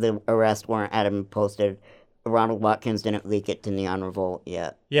 Like, the arrest warrant hadn't been posted. Ronald Watkins didn't leak it to Neon Revolt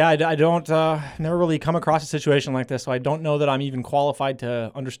yet. Yeah, I don't, never really come across a situation like this, so I don't know that I'm even qualified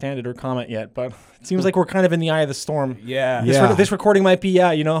to understand it or comment yet, but it seems like we're kind of in the eye of the storm. Yeah. This recording might be,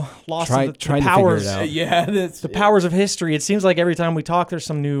 lost the powers. The powers of history. It seems like every time we talk, there's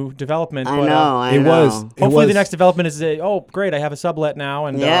some new development. I know. Hopefully the next development is, great, I have a sublet now.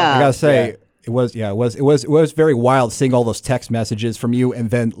 And I gotta say, It was very wild seeing all those text messages from you, and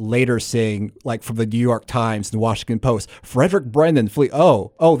then later seeing, like, from the New York Times and the Washington Post, Frederick Brennan flee.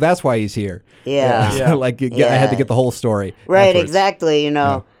 Oh, that's why he's here. Yeah. I had to get the whole story. Right, afterwards. exactly. You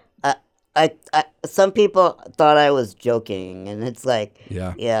know, I some people thought I was joking, and it's like,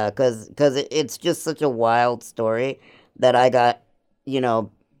 because it's just such a wild story that I got,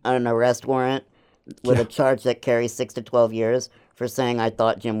 an arrest warrant with a charge that carries 6 to 12 years. For saying I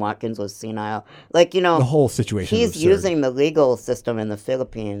thought Jim Watkins was senile. Like, the whole situation he's using the legal system in the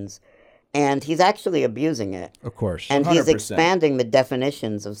Philippines, and he's actually abusing it. Of course. And 100%. He's expanding the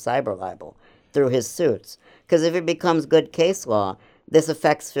definitions of cyber libel through his suits. Because if it becomes good case law, this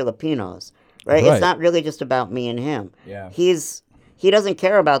affects Filipinos, right? It's not really just about me and him. Yeah. He doesn't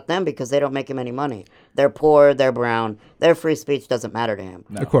care about them because they don't make him any money. They're poor, they're brown, their free speech doesn't matter to him.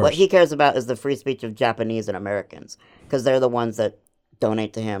 No. Of course. What he cares about is the free speech of Japanese and Americans, because they're the ones that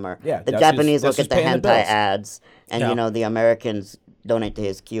donate to him. Or the Japanese look at the hentai ads, and the Americans donate to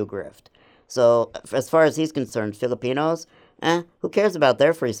his Q grift. So as far as he's concerned, Filipinos, who cares about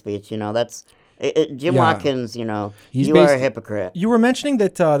their free speech? That's... Jim Watkins, you are a hypocrite. You were mentioning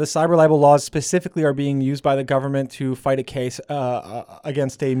that the cyber libel laws specifically are being used by the government to fight a case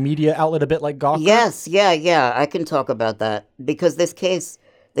against a media outlet a bit like Gawker. Yes, yeah, I can talk about that because this case,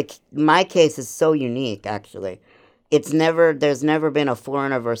 my case is so unique. Actually, there's never been a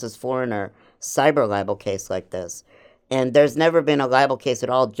foreigner versus foreigner cyber libel case like this, and there's never been a libel case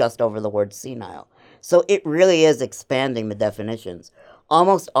at all just over the word senile. So it really is expanding the definitions.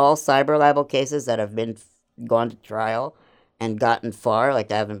 Almost all cyber libel cases that have been gone to trial and gotten far, like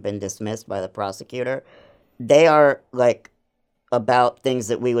they haven't been dismissed by the prosecutor, they are like about things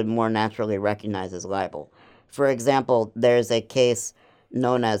that we would more naturally recognize as libel. For example, there's a case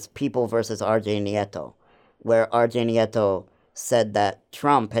known as People versus R.J. Nieto, where R.J. Nieto said that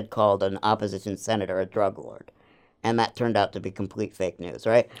Trump had called an opposition senator a drug lord, and that turned out to be complete fake news,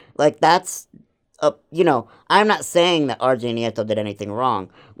 right? Like that's... I'm not saying that R.J. Nieto did anything wrong.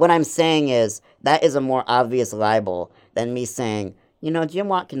 What I'm saying is that is a more obvious libel than me saying, Jim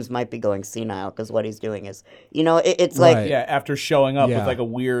Watkins might be going senile because what he's doing is, it's like... Right. Yeah, after showing up with like a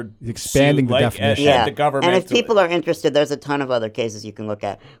weird... Expanding the definition. At the government. And if people are interested, there's a ton of other cases you can look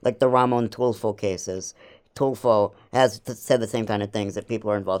at, like the Ramon Tulfo cases. Tulfo has said the same kind of things, that people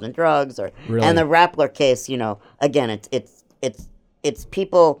are involved in drugs. Really? And the Rappler case, again, it's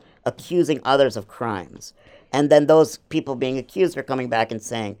people accusing others of crimes. And then those people being accused are coming back and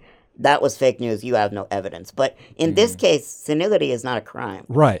saying, that was fake news, you have no evidence. But in this case, senility is not a crime.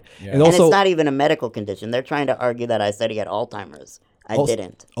 Right. Yeah. And it's not even a medical condition. They're trying to argue that I said he had Alzheimer's. I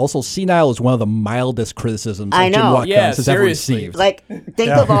didn't. Also, senile is one of the mildest criticisms I know. Jim Watkins has ever seriously. received. Like,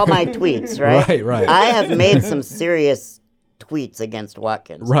 think of all my tweets, right? Right. I have made some serious tweets against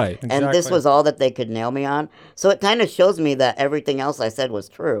Watkins. Right. And this was all that they could nail me on. So it kind of shows me that everything else I said was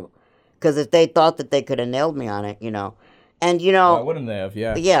true. Because if they thought that they could have nailed me on it, And, why wouldn't they have?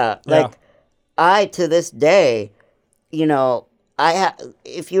 Yeah. Yeah. Like, I, to this day,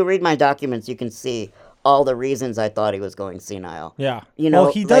 if you read my documents, you can see all the reasons I thought he was going senile. Yeah.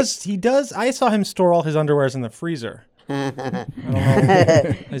 Well, he does. I saw him store all his underwears in the freezer. I don't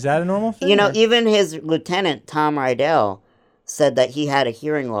know. Is that a normal thing? Even his lieutenant, Tom Rydell, said that he had a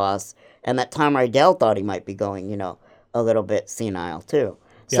hearing loss and that Tom Rydell thought he might be going, a little bit senile too.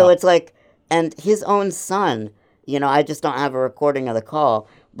 So it's like, and his own son, I just don't have a recording of the call,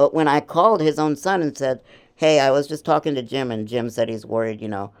 but when I called his own son and said, hey, I was just talking to Jim, and Jim said he's worried,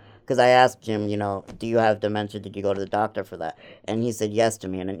 because I asked Jim, do you have dementia? Did you go to the doctor for that? And he said yes to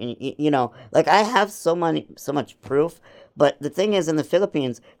me. And like I have so much proof, but the thing is, in the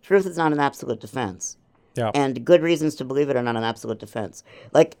Philippines, truth is not an absolute defense. Yeah. And good reasons to believe it are not an absolute defense.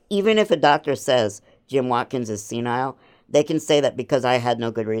 Like, even if a doctor says Jim Watkins is senile, they can say that because I had no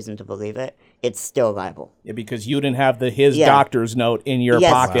good reason to believe it, it's still libel. Yeah, because you didn't have his doctor's note in your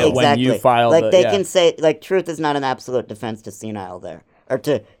pocket exactly. when you filed. Like they can say, like, truth is not an absolute defense to senile there. Or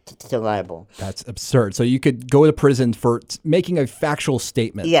to libel. That's absurd. So you could go to prison for making a factual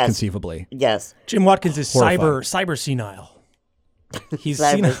statement, conceivably. Yes. Jim Watkins is cyber senile. He's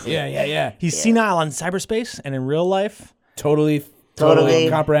senile. Yeah. He's senile on cyberspace and in real life. Totally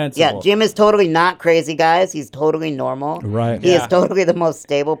comprehensible. Yeah, Jim is totally not crazy, guys. He's totally normal. Right. He is totally the most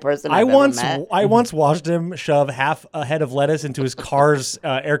stable person I've ever met. I once watched him shove half a head of lettuce into his car's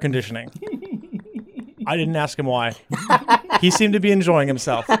air conditioning. I didn't ask him why. He seemed to be enjoying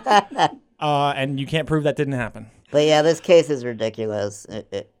himself. And you can't prove that didn't happen. But yeah, this case is ridiculous.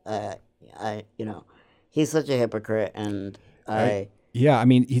 He's such a hypocrite, and Yeah, I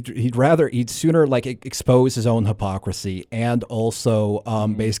mean, he'd sooner like expose his own hypocrisy and also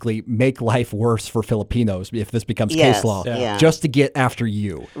basically make life worse for Filipinos if this becomes case law, just to get after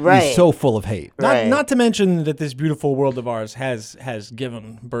you. Right. He's so full of hate. Not to mention that this beautiful world of ours has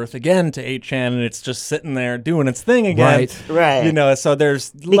given birth again to 8chan, and it's just sitting there doing its thing again. Right. So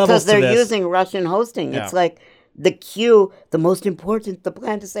there's levels to this. Because they're using Russian hosting. Yeah. It's like the Q, the most important, the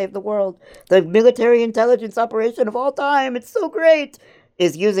plan to save the world, the military intelligence operation of all time, it's so great,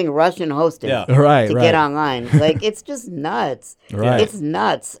 is using Russian hosting to get online. Like, it's just nuts. It's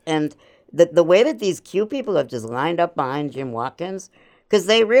nuts. And the way that these Q people have just lined up behind Jim Watkins, because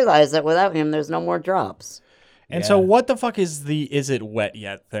they realize that without him, there's no more drops. And so what the fuck is the "is it wet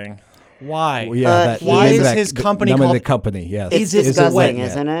yet" thing? Why? Well, why is his company called... the company, yes. It's disgusting,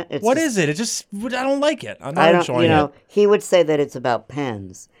 isn't it? What is it? It just... I don't like it. I'm not enjoying it. He would say that it's about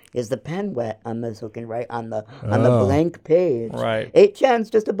pens. Is the pen wet? I'm just looking right on the blank page. Right. 8chan's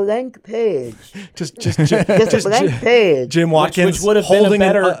just a blank page. just a blank page. Jim Watkins which would have been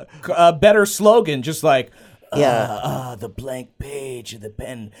a better slogan, just like... the blank page of the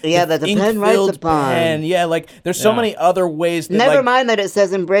pen. Yeah, the pen writes upon. Pen. Yeah, like there's so many other ways. That, Never mind that it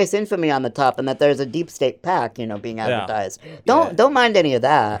says "Embrace Infamy" on the top, and that there's a deep state pack, being advertised. Don't mind any of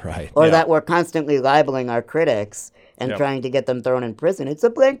that, or that we're constantly libeling our critics and trying to get them thrown in prison. It's a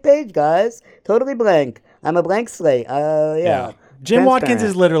blank page, guys. Totally blank. I'm a blank slate. Jim Watkins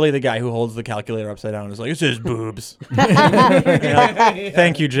is literally the guy who holds the calculator upside down and is like, "It says boobs."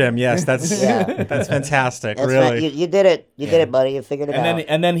 Thank you, Jim. Yes, that's fantastic. That's really, you did it. You did it, buddy. You figured it out.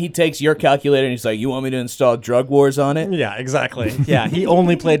 And then he takes your calculator and he's like, "You want me to install Drug Wars on it?" Yeah, exactly. Yeah, he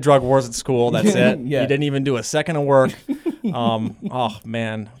only played Drug Wars at school. That's it. He didn't even do a second of work. Oh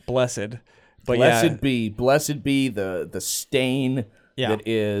man, blessed. But blessed be the stain that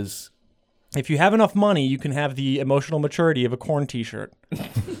is. If you have enough money, you can have the emotional maturity of a Korn t-shirt.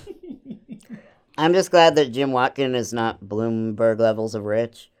 I'm just glad that Jim Watkins is not Bloomberg levels of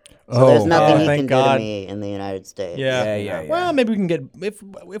rich. So there's nothing he can do to me in the United States. Yeah. Well, maybe we can get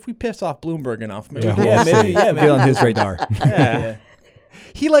if we piss off Bloomberg enough. Maybe maybe on his radar. Yeah.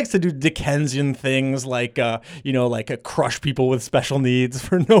 He likes to do Dickensian things like, crush people with special needs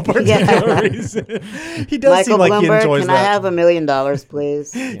for no particular reason. He does Michael seem like Bloomberg, he enjoys can that. I have $1 million,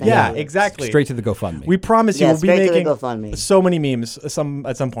 please? Yeah, exactly. Straight to the GoFundMe. We promise you we'll be making GoFundMe. so many memes at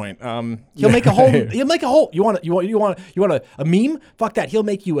some point. He'll make a whole. He'll make a whole. You want a meme? Fuck that. He'll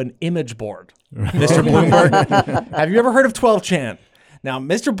make you an image board, Mr. Bloomberg. Have you ever heard of 12chan? Now,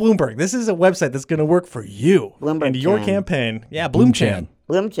 Mr. Bloomberg, this is a website that's going to work for you and your campaign. Yeah, BloomChan.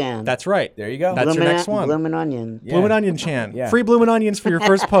 BloomChan. That's right. There you go. That's your next one. Bloomin' Onion. Yeah. Bloomin' Onion Chan. Yeah. Free Bloomin' Onions for your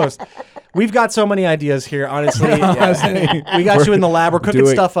first post. We've got so many ideas here, honestly. We got you in the lab. We're cooking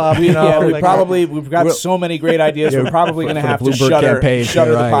stuff up. We've got so many great ideas. We're probably going to have to shutter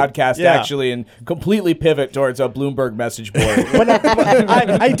the podcast actually and completely pivot towards a Bloomberg message board. But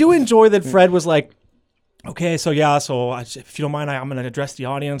I do enjoy that Fred was like, okay, so if you don't mind, I'm going to address the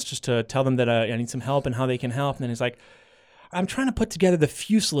audience just to tell them that I need some help and how they can help. And then he's like, I'm trying to put together the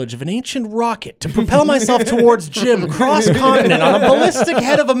fuselage of an ancient rocket to propel myself towards Jim cross-continent on a ballistic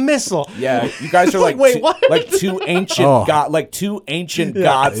head of a missile. Yeah, you guys are like two ancient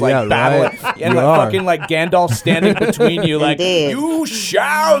gods battling, and fucking like Gandalf standing between you, like you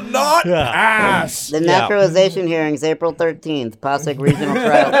shall not pass. The naturalization hearings, April 13th, Pasig Regional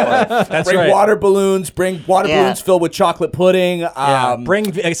Trial Court. That's bring water balloons. Bring water balloons filled with chocolate pudding.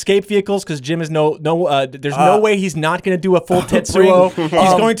 Bring escape vehicles because Jim is there's no way he's not going to do a a full Tetsuo. He's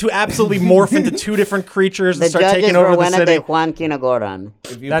going to absolutely morph into two different creatures and start taking over the city. Juan Kinagoran.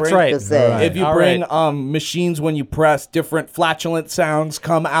 That's right. If you bring machines when you press, different flatulent sounds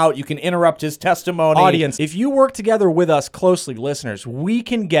come out. You can interrupt his testimony. Audience, if you work together with us closely, listeners, we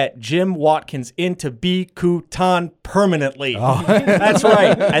can get Jim Watkins into Bikutan permanently. Oh. That's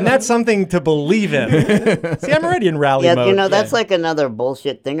right. And that's something to believe in. See, I'm already in rally mode. Yeah, you know, that's like another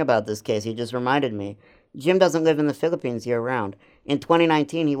bullshit thing about this case. He just reminded me. Jim doesn't live in the Philippines year-round. In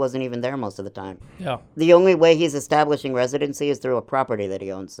 2019, he wasn't even there most of the time. Yeah. The only way he's establishing residency is through a property that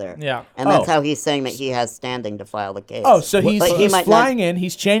he owns there. Yeah. And that's how he's saying that he has standing to file the case. Oh, so he's flying in,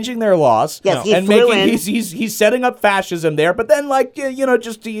 he's changing their laws. Yes, he and flew in. He's setting up fascism there, but then, like,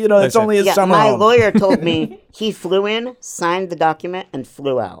 it's only his summer my home. lawyer told me he flew in, signed the document, and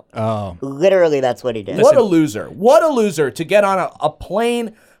flew out. Oh. Literally, that's what he did. What a loser. What a loser to get on a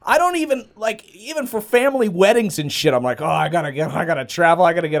plane. I don't even, even for family weddings and shit, I'm like, I gotta travel,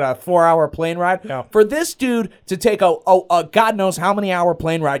 I gotta get a 4-hour plane ride. Yeah. For this dude to take a God knows how many hour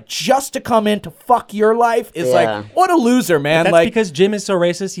plane ride just to come in to fuck your life is like, what a loser, man. That's because Jim is so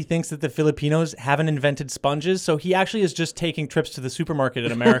racist, he thinks that the Filipinos haven't invented sponges, so he actually is just taking trips to the supermarket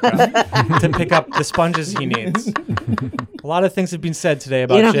in America to pick up the sponges he needs. A lot of things have been said today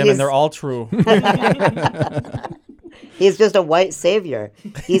about Jim, and they're all true. He's just a white savior.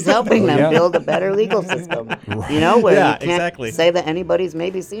 He's helping them build a better legal system. Right. You know, where you can't say that anybody's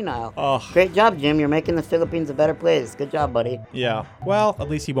maybe senile. Oh. Great job, Jim. You're making the Philippines a better place. Good job, buddy. Yeah. Well, at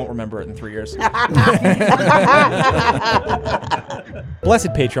least he won't remember it in 3 years. Blessed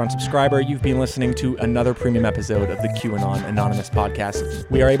Patreon subscriber, you've been listening to another premium episode of the QAnon Anonymous podcast.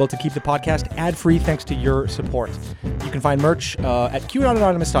 We are able to keep the podcast ad-free thanks to your support. You can find merch at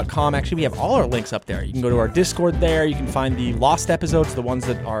QAnonanonymous.com. Actually, we have all our links up there. You can go to our Discord there. You can find the lost episodes, the ones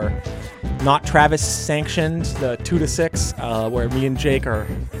that are not Travis sanctioned, the 2 to 6, where me and Jake are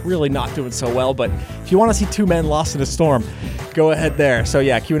really not doing so well. But if you want to see two men lost in a storm, go ahead there. So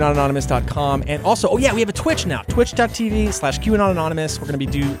yeah, QAnonanonymous.com. And also, we have a Twitch now, twitch.tv/QAnonanonymous. We're going to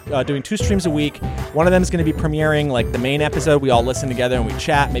be doing 2 streams a week. One of them is going to be premiering like the main episode. We all listen together and we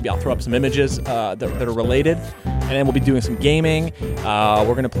chat. Maybe I'll throw up some images that are related. And then we'll be doing some gaming. We're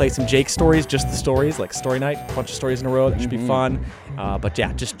going to play some Jake stories, just the stories, like story night, a bunch of stories in a row. That should be fun. But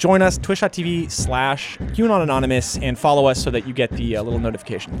yeah, just join us, twitch.tv/QAnonanonymous, and follow us so that you get the little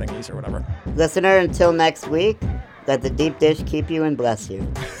notification thingies or whatever. Listener, until next week, let the deep dish keep you and bless you.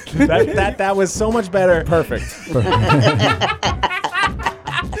 that was so much better. Perfect.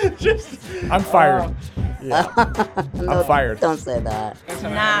 I'm fired. I'm fired. Don't say that. It's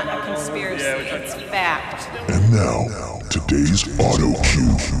not a conspiracy. It's fact. And now, today's auto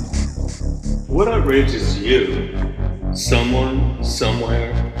cue. What outrages you? Someone,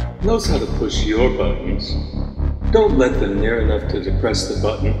 somewhere, knows how to push your buttons. Don't let them near enough to depress the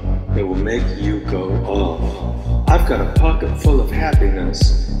button that will make you go off. I've got a pocket full of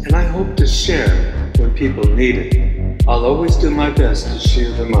happiness, and I hope to share when people need it. I'll always do my best to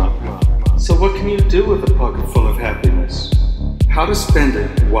cheer them up. So what can you do with a pocket full of happiness? How to spend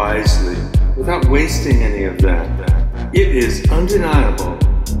it wisely without wasting any of that. It is undeniable.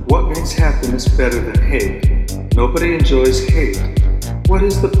 What makes happiness better than hate? Nobody enjoys hate. What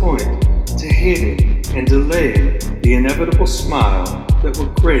is the point to hating and delaying the inevitable smile that will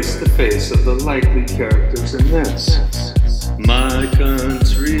grace the face of the likely characters in this? My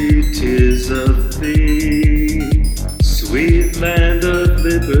country, 'tis of thee, sweet land of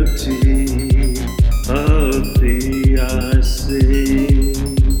liberty, of thee I sing.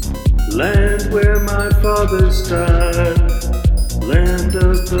 Land where my fathers died, land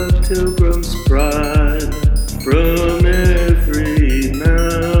of the pilgrim's pride. From every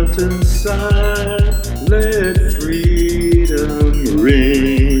mountainside, let freedom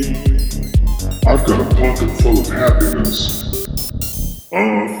ring. I've got a pocket full of happiness.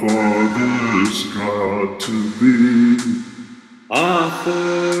 Our Father's got to be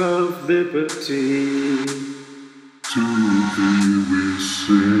author of liberty. To thee we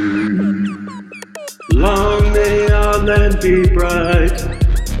sing. Long may our land be bright,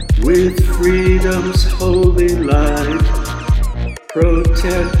 with freedom's holy light.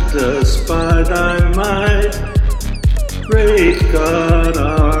 Protect us by thy might, great God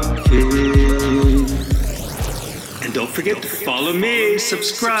our King. And don't forget to follow me,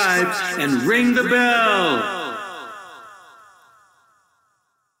 subscribe, and ring the bell.